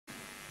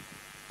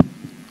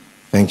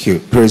Thank you.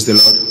 Praise the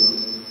Lord.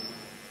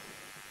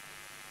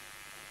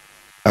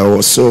 I will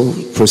also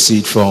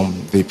proceed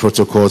from the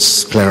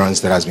protocol's clearance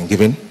that has been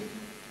given,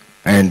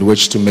 and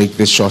wish to make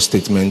this short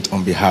statement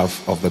on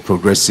behalf of the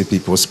Progressive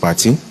People's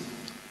Party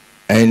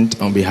and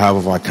on behalf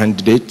of our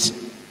candidate,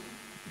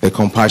 the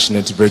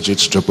compassionate Bridget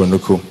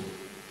Joponuku.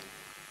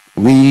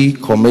 We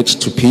commit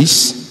to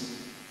peace,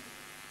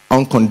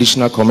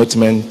 unconditional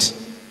commitment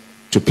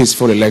to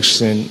peaceful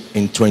election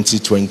in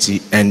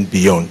 2020 and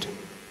beyond.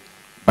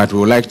 But we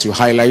would like to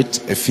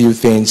highlight a few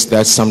things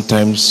that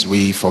sometimes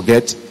we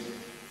forget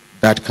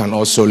that can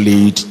also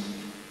lead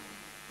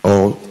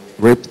or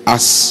rip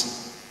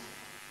us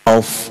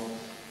of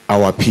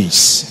our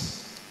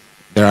peace.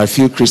 There are a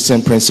few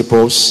Christian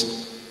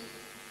principles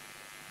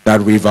that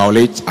we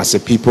violate as a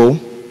people,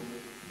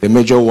 the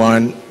major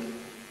one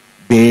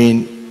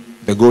being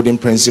the golden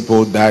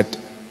principle that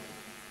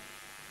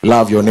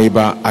love your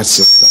neighbor as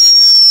yourself.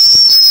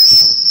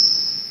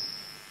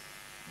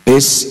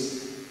 This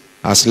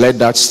has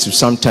led us to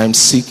sometimes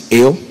seek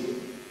ill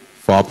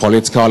for our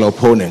political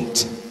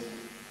opponent,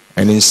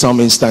 and in some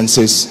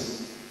instances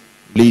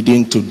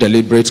leading to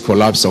deliberate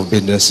collapse of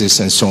businesses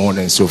and so on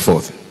and so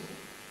forth.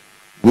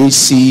 We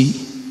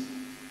see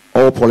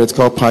all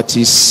political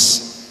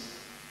parties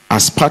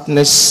as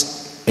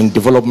partners in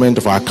development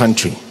of our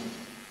country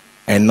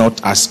and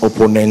not as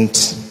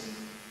opponents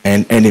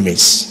and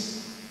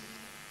enemies.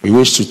 We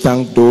wish to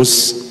thank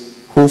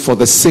those who, for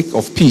the sake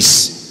of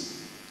peace,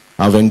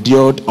 have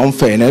endured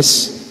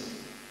unfairness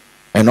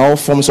and all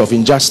forms of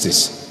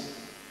injustice,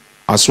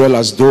 as well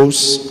as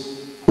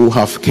those who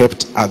have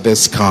kept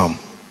others calm.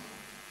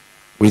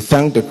 We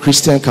thank the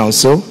Christian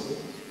Council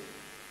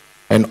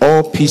and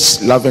all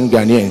peace-loving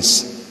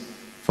Ghanaians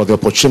for the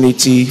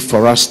opportunity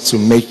for us to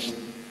make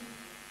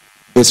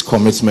this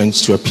commitment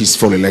to a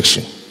peaceful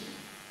election.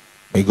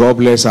 May God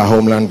bless our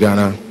homeland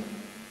Ghana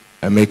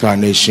and make our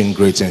nation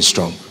great and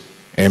strong.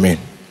 Amen.